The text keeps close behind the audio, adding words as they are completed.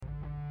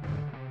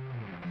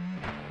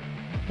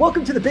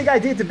Welcome to the Big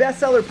Idea to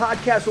Bestseller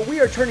podcast, where we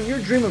are turning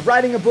your dream of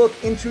writing a book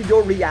into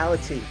your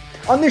reality.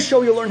 On this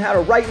show, you'll learn how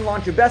to write and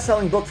launch a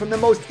best-selling book from the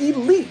most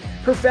elite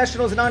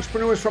professionals and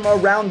entrepreneurs from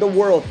around the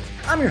world.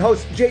 I'm your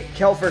host, Jake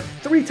Kelfer,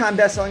 three-time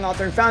best-selling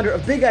author and founder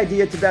of Big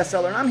Idea to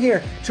Bestseller, and I'm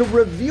here to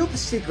reveal the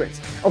secrets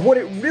of what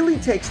it really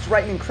takes to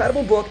write an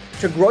incredible book,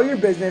 to grow your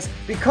business,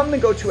 become the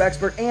go-to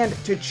expert, and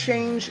to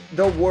change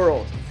the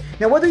world.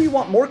 Now, whether you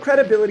want more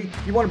credibility,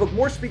 you want to book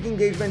more speaking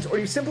engagements, or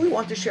you simply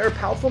want to share a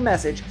powerful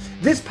message,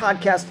 this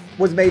podcast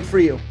was made for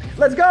you.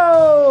 Let's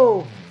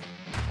go!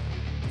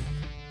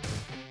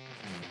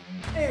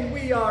 And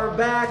we are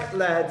back.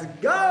 Let's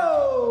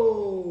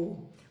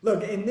go!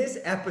 Look, in this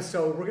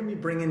episode, we're going to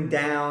be bringing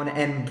down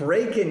and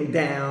breaking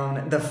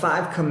down the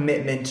 5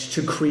 commitments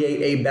to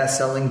create a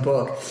best-selling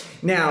book.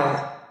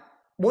 Now,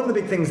 one of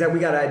the big things that we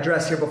got to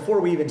address here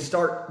before we even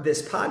start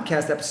this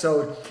podcast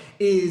episode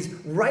is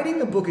writing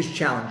a book is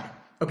challenging,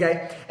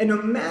 okay? And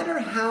no matter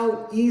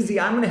how easy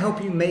I'm going to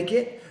help you make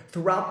it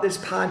throughout this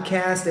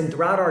podcast and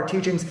throughout our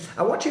teachings,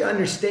 I want you to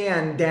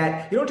understand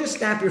that you don't just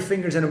snap your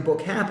fingers and a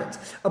book happens.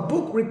 A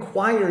book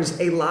requires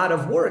a lot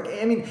of work.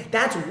 I mean,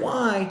 that's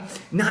why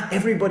not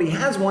everybody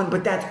has one,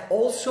 but that's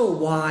also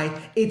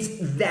why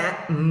it's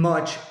that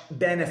much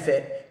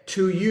benefit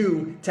to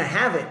you to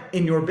have it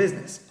in your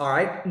business, all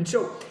right? And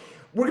so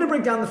we're going to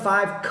break down the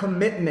 5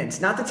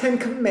 commitments, not the 10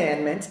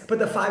 commandments, but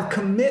the 5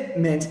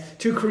 commitments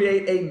to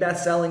create a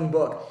best-selling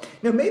book.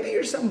 Now, maybe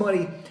you're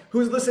somebody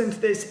who's listening to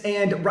this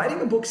and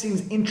writing a book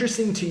seems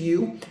interesting to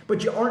you,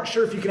 but you aren't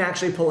sure if you can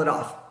actually pull it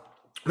off.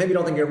 Maybe you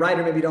don't think you're a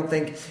writer. Maybe you don't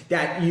think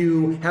that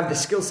you have the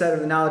skill set or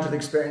the knowledge or the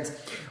experience.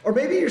 Or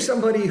maybe you're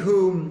somebody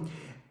who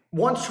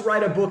wants to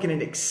write a book and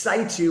it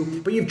excites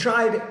you, but you've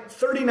tried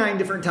 39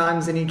 different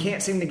times and you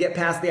can't seem to get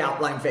past the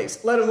outline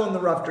phase, let alone the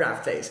rough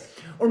draft phase.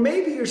 Or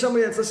maybe you're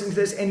somebody that's listening to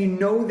this and you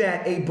know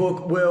that a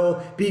book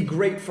will be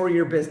great for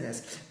your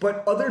business,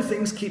 but other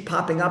things keep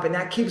popping up and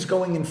that keeps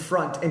going in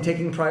front and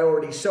taking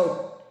priority.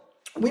 So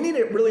we need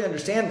to really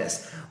understand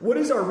this. What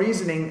is our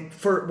reasoning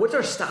for, what's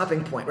our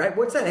stopping point, right?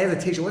 What's that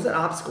hesitation? What's that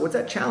obstacle? What's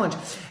that challenge?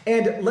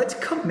 And let's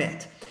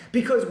commit.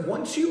 Because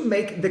once you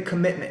make the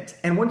commitment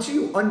and once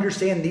you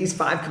understand these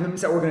 5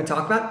 commitments that we're going to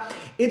talk about,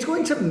 it's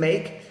going to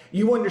make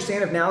you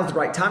understand if now is the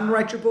right time to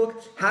write your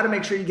book, how to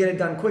make sure you get it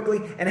done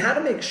quickly, and how to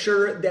make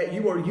sure that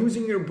you are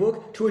using your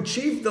book to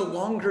achieve the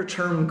longer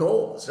term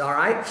goals, all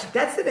right?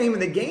 That's the name of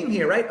the game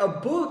here, right? A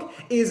book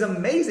is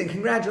amazing.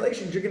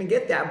 Congratulations, you're going to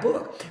get that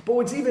book. But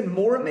what's even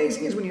more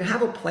amazing is when you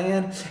have a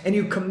plan and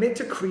you commit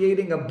to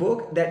creating a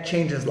book that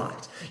changes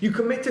lives. You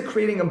commit to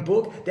creating a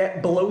book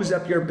that blows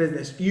up your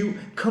business. You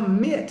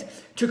commit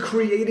to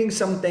creating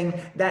something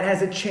that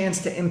has a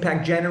chance to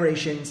impact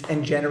generations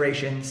and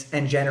generations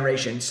and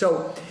generations.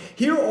 So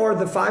here are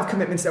the 5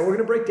 commitments that we're going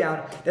to break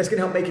down that's going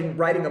to help making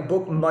writing a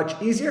book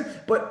much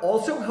easier, but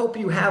also help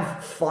you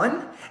have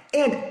fun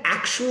and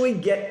actually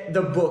get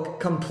the book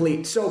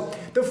complete. So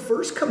the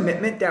first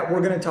commitment that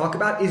we're going to talk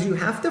about is you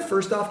have to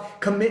first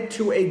off commit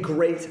to a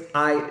great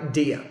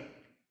idea.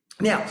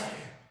 Now,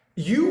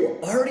 you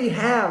already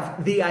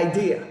have the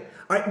idea.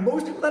 All right,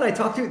 most people that I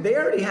talk to, they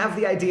already have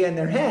the idea in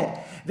their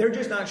head. They're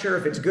just not sure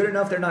if it's good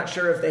enough. They're not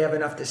sure if they have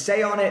enough to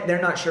say on it.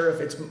 They're not sure if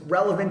it's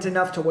relevant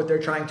enough to what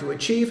they're trying to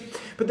achieve.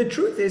 But the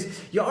truth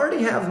is, you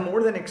already have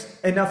more than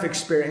enough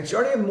experience. You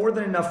already have more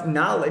than enough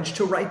knowledge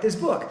to write this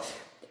book.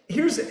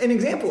 Here's an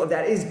example of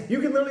that is you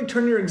can literally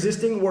turn your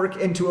existing work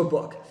into a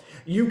book.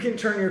 You can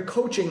turn your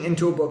coaching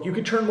into a book. You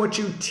can turn what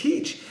you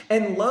teach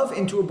and love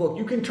into a book.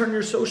 You can turn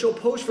your social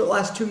posts for the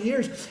last 2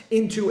 years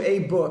into a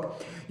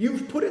book.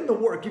 You've put in the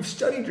work. You've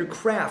studied your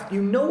craft.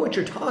 You know what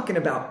you're talking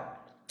about.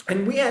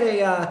 And we had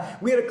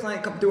a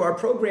client come through our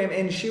program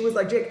and she was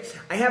like, Jake,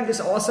 I have this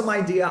awesome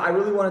idea. I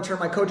really want to turn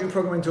my coaching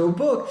program into a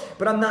book,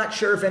 but I'm not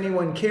sure if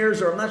anyone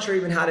cares or I'm not sure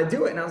even how to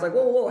do it. And I was like,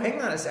 whoa,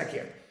 hang on a sec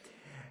here.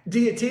 Do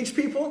you teach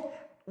people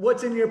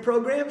what's in your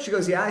program? She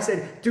goes, yeah. I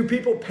said, do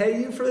people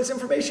pay you for this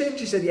information?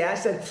 She said, yeah. I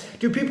said,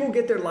 do people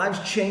get their lives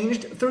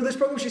changed through this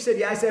program? She said,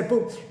 yeah. I said,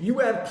 boom, you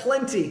have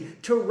plenty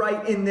to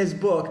write in this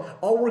book.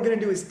 All we're going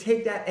to do is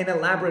take that and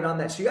elaborate on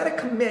that. So you got to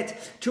commit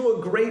to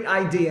a great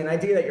idea, an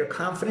idea that you're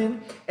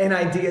confident, an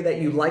idea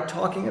that you like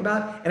talking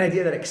about, an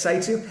idea that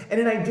excites you, and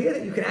an idea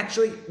that you can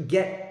actually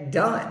get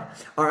done.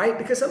 All right?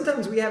 Because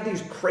sometimes we have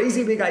these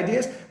crazy big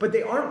ideas, but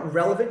they aren't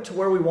relevant to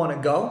where we want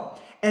to go.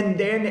 And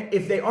then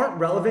if they aren't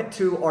relevant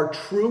to our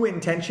true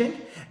intention,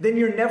 then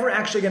you're never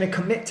actually going to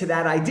commit to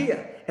that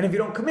idea. And if you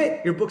don't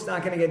commit, your book's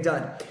not going to get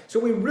done. So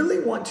we really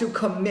want to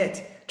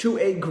commit to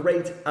a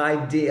great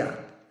idea.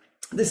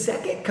 The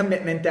second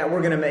commitment that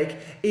we're going to make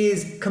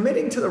is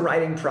committing to the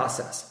writing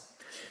process.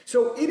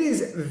 So it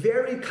is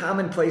very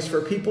commonplace for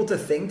people to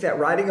think that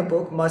writing a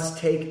book must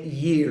take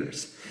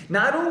years.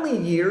 Not only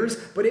years,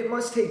 but it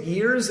must take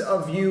years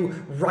of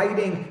you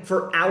writing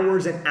for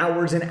hours and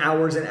hours and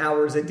hours and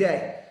hours a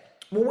day.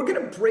 Well, we're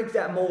going to break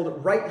that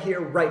mold right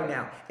here, right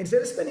now.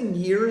 Instead of spending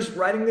years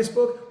writing this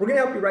book, we're going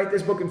to help you write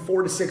this book in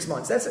 4 to 6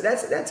 months.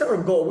 That's our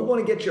goal. We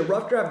want to get your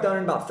rough draft done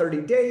in about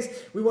 30 days.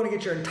 We want to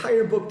get your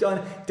entire book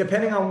done,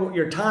 depending on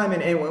your time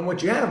and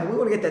what you have. We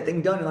want to get that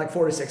thing done in like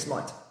 4 to 6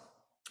 months.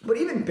 But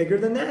even bigger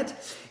than that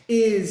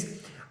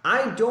is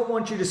I don't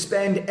want you to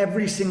spend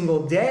every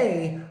single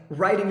day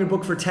writing your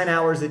book for 10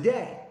 hours a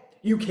day.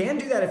 You can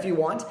do that if you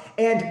want,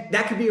 and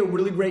that could be a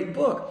really great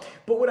book.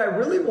 But what I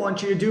really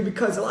want you to do,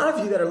 because a lot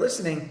of you that are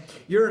listening,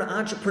 you're an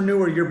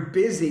entrepreneur, you're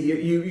busy,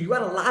 you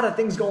got a lot of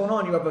things going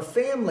on, you have a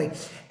family.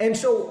 And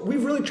so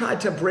we've really tried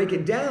to break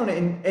it down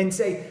and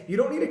say, you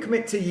don't need to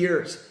commit to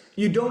years.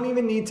 You don't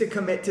even need to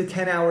commit to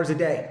 10 hours a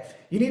day.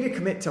 You need to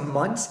commit to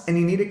months, and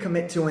you need to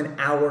commit to an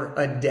hour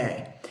a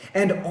day.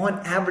 And on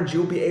average,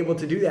 you'll be able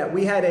to do that.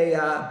 We had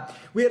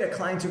a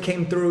client who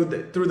came through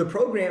the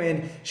program,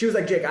 and she was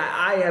like, Jake,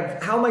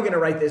 how am I going to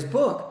write this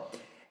book?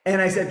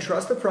 And I said,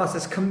 trust the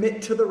process,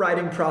 commit to the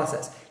writing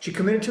process. She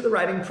committed to the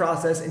writing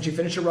process, and she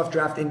finished her rough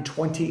draft in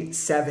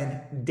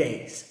 27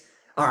 days.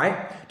 All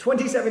right,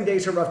 27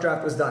 days her rough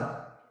draft was done.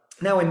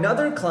 Now,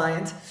 another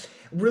client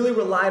really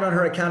relied on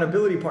her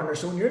accountability partner.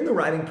 So when you're in the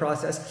writing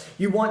process,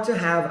 you want to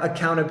have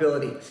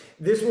accountability.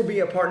 This will be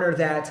a partner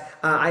that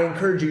I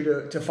encourage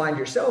you to find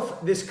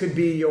yourself. This could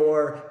be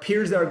your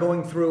peers that are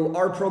going through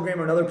our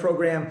program or another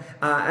program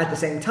at the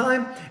same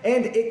time.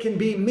 And it can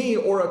be me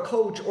or a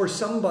coach or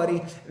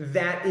somebody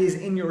that is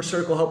in your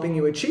circle helping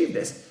you achieve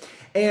this.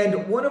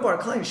 And one of our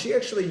clients, she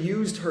actually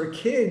used her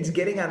kids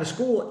getting out of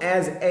school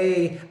as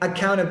a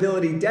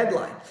accountability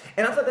deadline.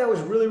 And I thought that was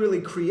really, really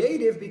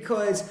creative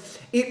because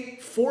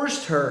it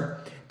forced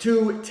her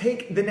to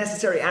take the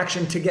necessary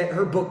action to get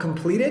her book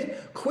completed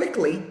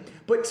quickly,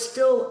 but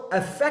still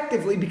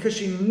effectively because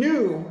she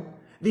knew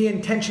the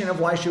intention of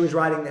why she was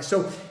writing this.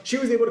 So she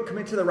was able to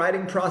commit to the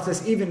writing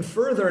process even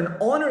further and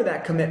honor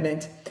that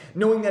commitment,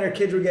 knowing that her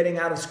kids were getting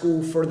out of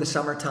school for the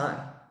summertime.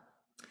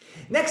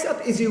 Next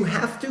up is you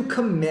have to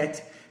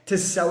commit to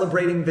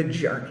celebrating the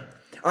journey.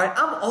 All right,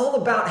 I'm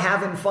all about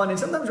having fun, and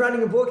sometimes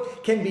writing a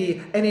book can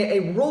be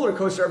a roller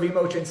coaster of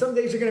emotion. Some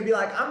days you're going to be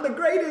like, I'm the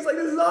greatest, like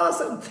this is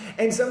awesome.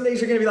 And some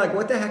days you're going to be like,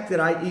 what the heck did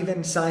I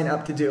even sign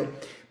up to do?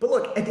 But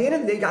look, at the end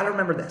of the day, you got to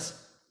remember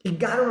this. You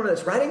got to remember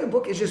this. Writing a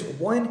book is just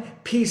one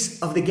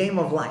piece of the game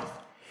of life.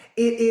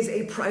 It is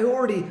a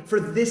priority for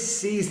this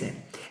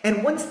season.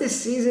 And once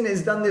this season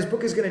is done, this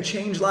book is going to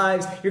change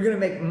lives. You're going to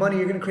make money.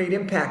 You're going to create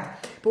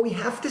impact. But we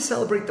have to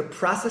celebrate the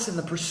process and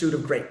the pursuit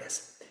of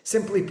greatness.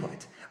 Simply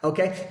put,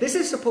 okay? This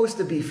is supposed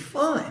to be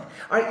fun.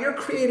 All right, you're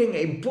creating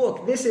a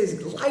book. This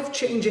is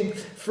life-changing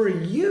for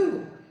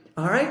you.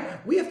 All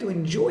right? We have to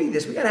enjoy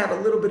this. We got to have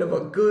a little bit of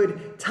a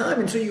good time.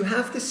 And so you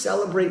have to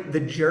celebrate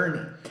the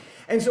journey.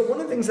 And so one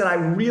of the things that I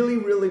really,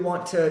 really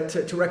want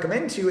to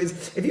recommend to you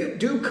is if you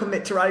do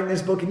commit to writing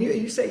this book and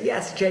you say,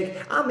 yes, Jake,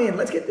 I'm in,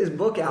 let's get this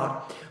book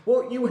out.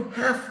 Well, you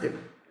have to.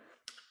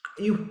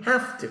 You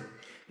have to.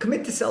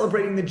 Commit to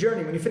celebrating the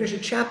journey. When you finish a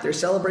chapter,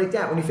 celebrate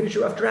that. When you finish a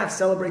rough draft,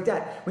 celebrate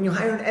that. When you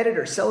hire an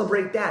editor,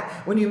 celebrate that.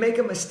 When you make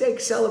a mistake,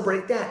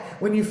 celebrate that.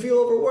 When you feel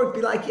overworked,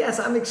 be like, yes,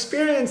 I'm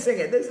experiencing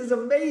it. This is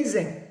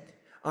amazing.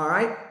 All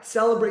right?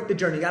 Celebrate the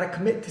journey. You got to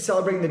commit to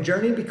celebrating the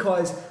journey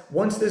because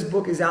once this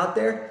book is out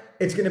there,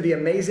 it's going to be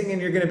amazing and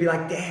you're going to be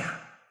like, damn,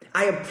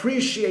 I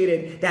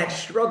appreciated that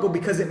struggle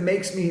because it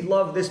makes me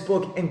love this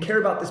book and care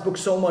about this book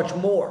so much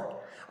more.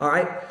 All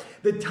right?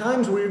 The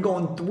times where you're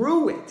going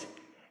through it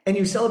and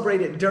you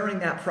celebrate it during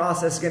that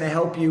process is going to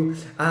help you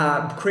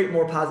create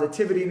more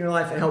positivity in your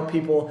life and help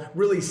people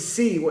really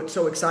see what's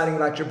so exciting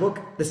about your book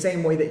the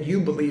same way that you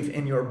believe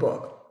in your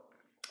book.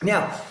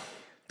 Now,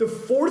 the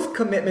fourth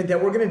commitment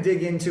that we're going to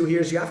dig into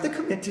here is you have to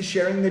commit to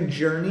sharing the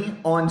journey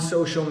on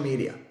social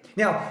media.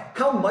 Now,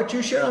 how much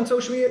you share on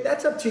social media,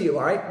 that's up to you,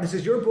 all right? This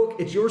is your book,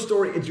 it's your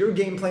story, it's your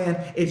game plan,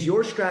 it's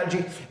your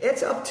strategy.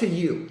 It's up to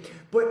you.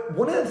 But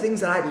one of the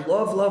things that I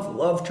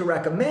love to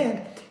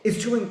recommend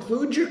is to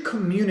include your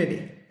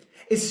community,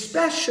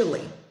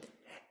 especially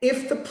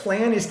if the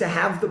plan is to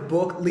have the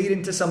book lead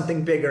into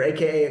something bigger,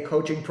 aka a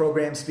coaching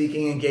program,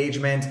 speaking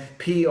engagement,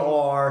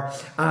 PR,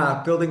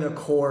 building a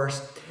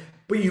course.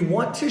 But you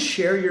want to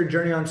share your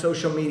journey on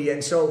social media.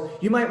 And so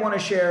you might want to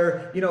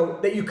share,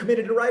 that you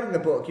committed to writing the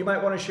book. You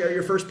might want to share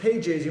your first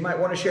pages. You might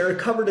want to share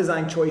cover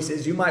design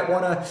choices. You might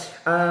want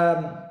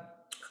to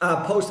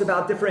post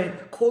about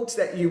different quotes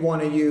that you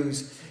want to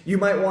use. You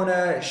might want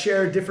to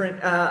share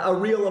a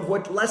reel of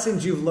what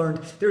lessons you've learned.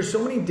 There's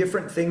so many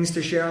different things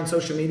to share on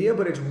social media,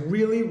 but it's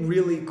really,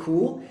 really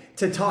cool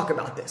to talk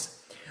about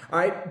this. All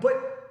right. But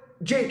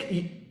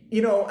Jake,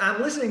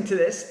 I'm listening to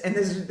this and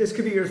this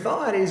could be your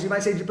thought is you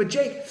might say, but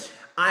Jake,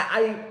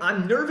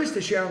 I'm nervous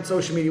to share on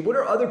social media. What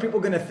are other people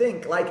going to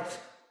think? Like,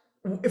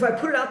 if I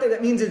put it out there,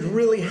 that means it's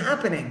really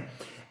happening.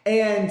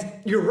 And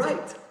you're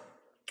right.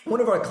 One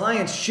of our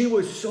clients, she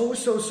was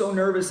so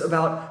nervous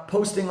about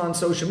posting on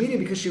social media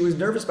because she was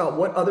nervous about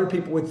what other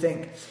people would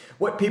think,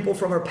 what people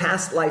from her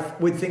past life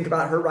would think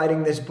about her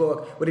writing this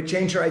book. Would it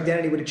change her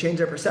identity? Would it change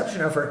their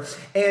perception of her?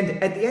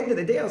 And at the end of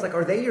the day, I was like,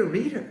 are they your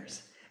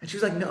readers? And she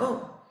was like,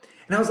 no.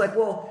 And I was like,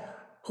 well,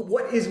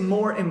 What is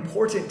more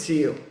important to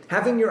you?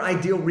 Having your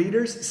ideal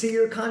readers see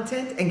your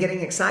content and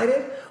getting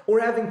excited, or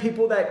having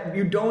people that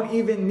you don't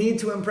even need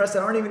to impress,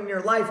 that aren't even in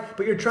your life,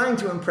 but you're trying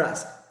to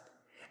impress?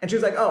 And she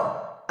was like,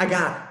 oh, I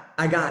got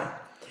it.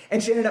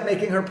 And she ended up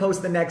making her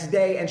post the next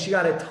day, and she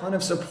got a ton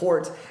of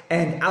support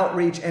and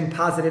outreach and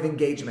positive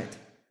engagement.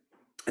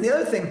 And the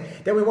other thing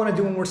that we want to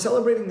do when we're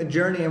celebrating the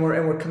journey and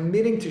we're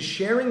committing to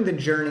sharing the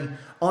journey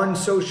on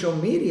social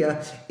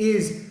media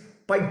is,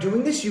 by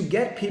doing this, you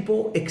get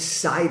people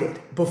excited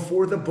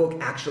before the book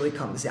actually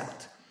comes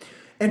out.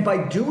 And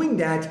by doing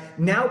that,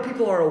 now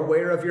people are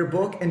aware of your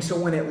book. And so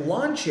when it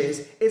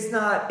launches, it's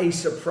not a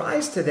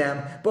surprise to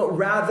them, but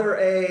rather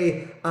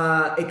a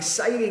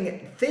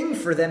exciting thing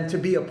for them to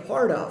be a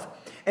part of.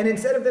 And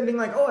instead of them being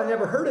like, oh, I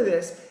never heard of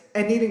this,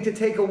 and needing to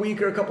take a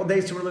week or a couple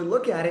days to really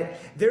look at it,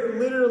 they're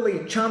literally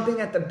chomping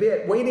at the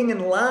bit, waiting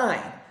in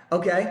line.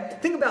 Okay?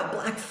 Think about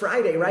Black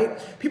Friday, right?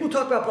 People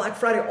talk about Black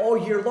Friday all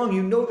year long.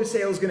 You know the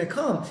sale is going to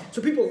come.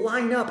 So people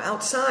line up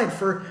outside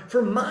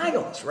for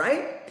miles,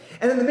 right?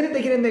 And then the minute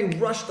they get in, they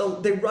rush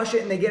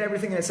it and they get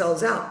everything and it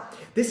sells out.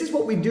 This is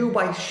what we do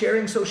by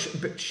sharing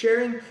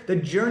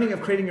the journey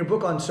of creating your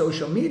book on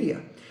social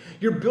media.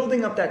 You're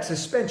building up that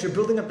suspense. You're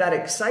building up that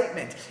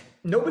excitement.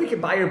 Nobody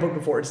can buy your book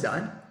before it's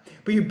done.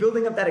 But you're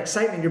building up that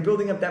excitement, you're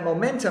building up that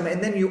momentum,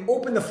 and then you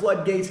open the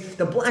floodgates,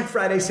 the Black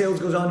Friday sales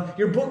goes on,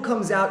 your book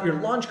comes out, your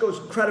launch goes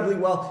incredibly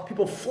well,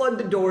 people flood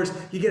the doors,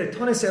 you get a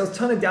ton of sales,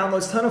 ton of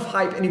downloads, ton of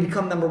hype, and you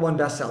become #1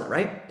 bestseller,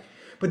 right?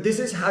 But this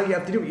is how you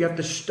have to do it. You have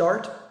to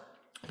start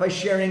by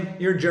sharing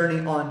your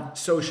journey on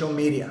social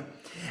media.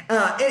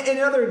 And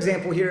another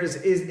example here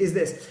is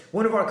this.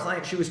 One of our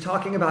clients, she was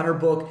talking about her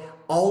book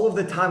all of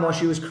the time while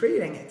she was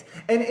creating it.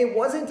 And it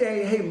wasn't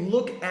a, hey,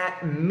 look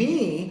at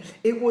me.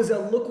 It was a,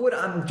 look what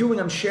I'm doing.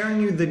 I'm sharing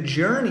you the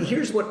journey.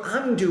 Here's what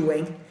I'm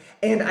doing.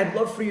 And I'd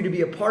love for you to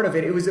be a part of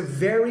it. It was a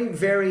very,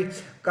 very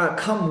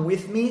come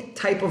with me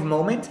type of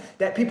moment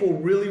that people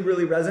really,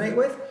 really resonate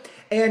with.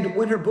 And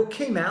when her book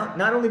came out,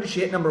 not only did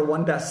she hit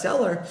 #1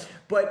 bestseller,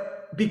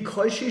 but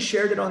because she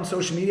shared it on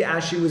social media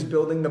as she was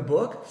building the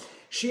book,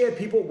 she had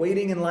people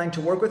waiting in line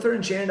to work with her,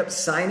 and she ended up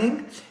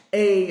signing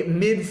a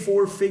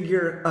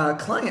mid-4-figure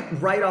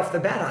client right off the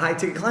bat, a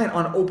high-ticket client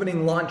on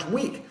opening launch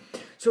week.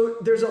 So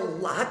there's a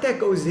lot that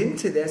goes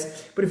into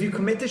this, but if you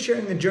commit to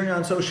sharing the journey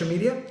on social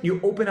media,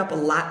 you open up a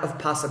lot of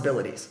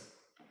possibilities.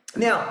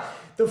 Now,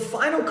 the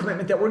final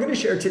commitment that we're going to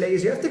share today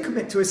is you have to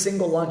commit to a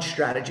single launch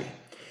strategy.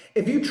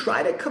 If you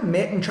try to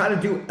commit and try to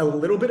do a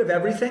little bit of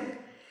everything,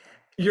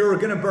 you're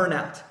going to burn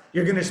out.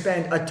 You're going to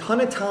spend a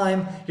ton of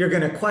time, you're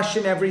going to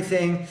question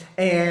everything,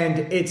 and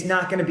it's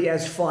not going to be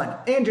as fun.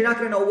 And you're not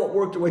going to know what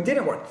worked or what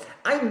didn't work.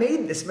 I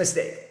made this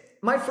mistake.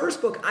 My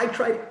first book, I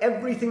tried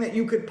everything that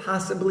you could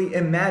possibly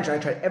imagine. I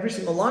tried every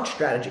single launch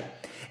strategy.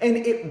 And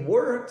it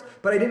worked,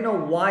 but I didn't know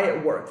why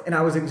it worked, and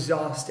I was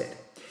exhausted.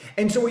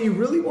 And so what you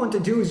really want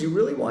to do is you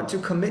really want to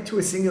commit to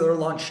a singular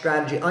launch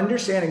strategy.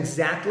 Understand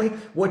exactly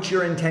what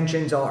your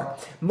intentions are.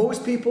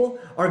 Most people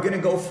are going to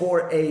go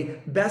for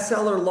a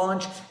bestseller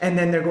launch, and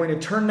then they're going to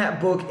turn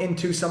that book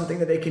into something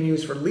that they can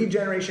use for lead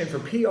generation, for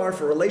PR,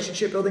 for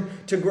relationship building,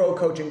 to grow a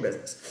coaching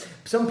business.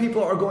 Some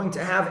people are going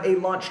to have a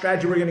launch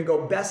strategy where you're going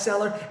to go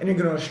bestseller and you're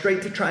going to go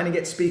straight to trying to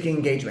get speaking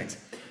engagements.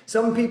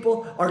 Some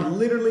people are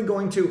literally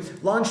going to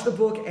launch the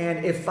book,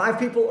 and if 5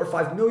 people or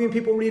 5 million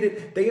people read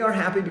it, they are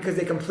happy because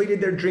they completed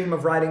their dream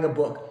of writing a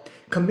book.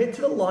 Commit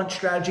to the launch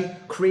strategy,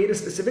 create a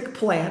specific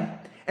plan,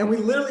 and we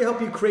literally help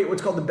you create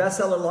what's called the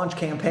bestseller launch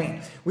campaign.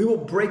 We will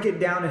break it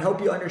down and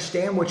help you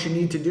understand what you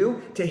need to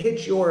do to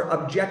hit your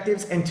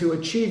objectives and to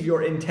achieve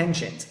your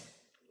intentions.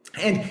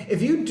 And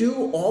if you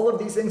do all of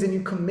these things and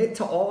you commit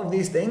to all of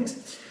these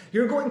things,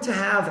 you're going to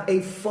have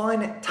a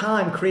fun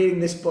time creating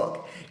this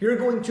book. You're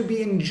going to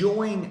be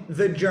enjoying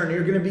the journey.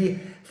 You're going to be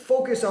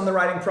focused on the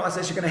writing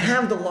process. You're going to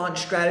have the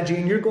launch strategy,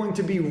 and you're going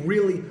to be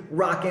really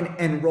rocking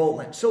and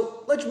rolling.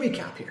 So let's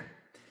recap here.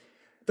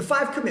 The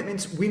 5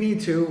 commitments we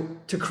need to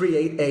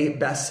create a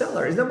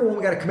bestseller is: number 1,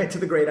 we got to commit to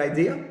the great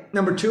idea.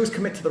 Number 2 is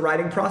commit to the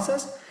writing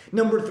process.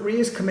 Number 3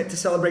 is commit to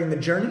celebrating the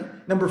journey.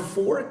 Number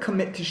 4,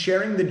 commit to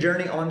sharing the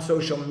journey on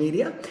social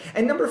media.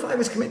 And number 5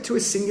 is commit to a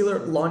singular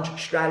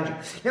launch strategy.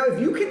 Now, if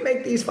you can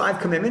make these 5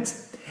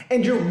 commitments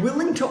and you're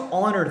willing to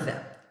honor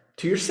them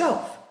to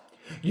yourself,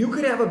 you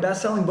could have a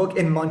best-selling book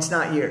in months,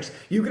 not years.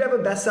 You could have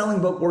a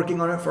best-selling book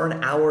working on it for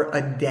an hour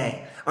a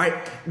day. All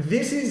right,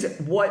 this is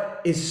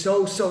what is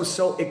so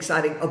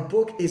exciting. A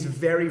book is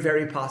very,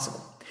 very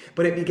possible,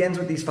 but it begins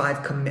with these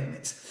 5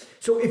 commitments.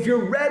 So if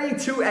you're ready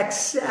to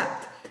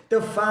accept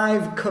the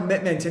 5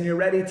 commitments and you're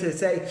ready to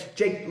say,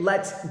 Jake,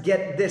 let's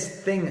get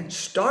this thing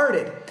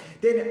started,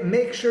 then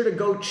make sure to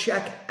go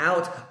check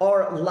out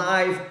our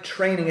live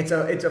training. It's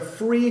a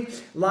free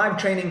live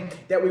training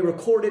that we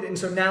recorded, and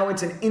so now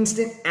it's an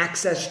instant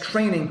access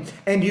training,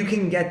 and you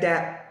can get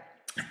that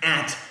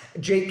at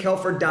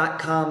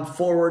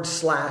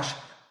jakekelfer.com/live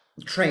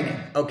training,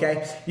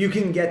 okay? You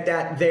can get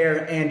that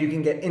there and you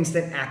can get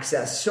instant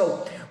access.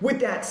 So with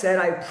that said,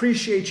 I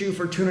appreciate you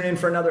for tuning in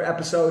for another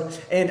episode,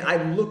 and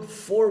I look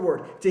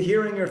forward to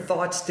hearing your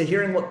thoughts, to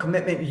hearing what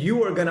commitment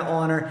you are going to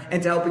honor,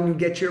 and to helping you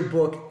get your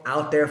book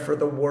out there for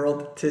the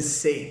world to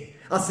see.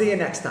 I'll see you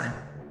next time.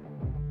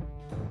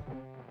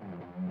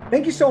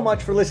 Thank you so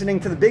much for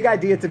listening to the Big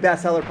Idea to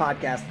Bestseller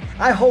podcast.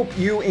 I hope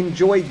you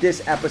enjoyed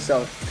this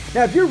episode.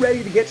 Now, if you're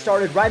ready to get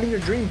started writing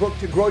your dream book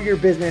to grow your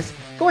business,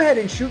 go ahead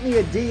and shoot me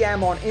a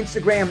DM on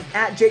Instagram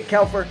at Jake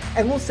Kelfer,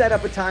 and we'll set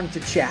up a time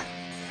to chat.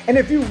 And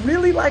if you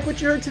really like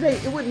what you heard today,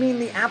 it would mean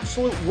the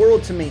absolute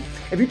world to me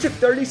if you took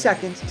 30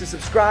 seconds to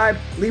subscribe,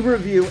 leave a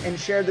review, and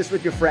share this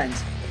with your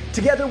friends.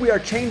 Together, we are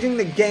changing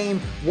the game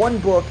one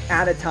book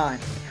at a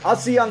time. I'll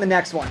see you on the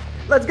next one.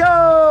 Let's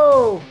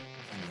go!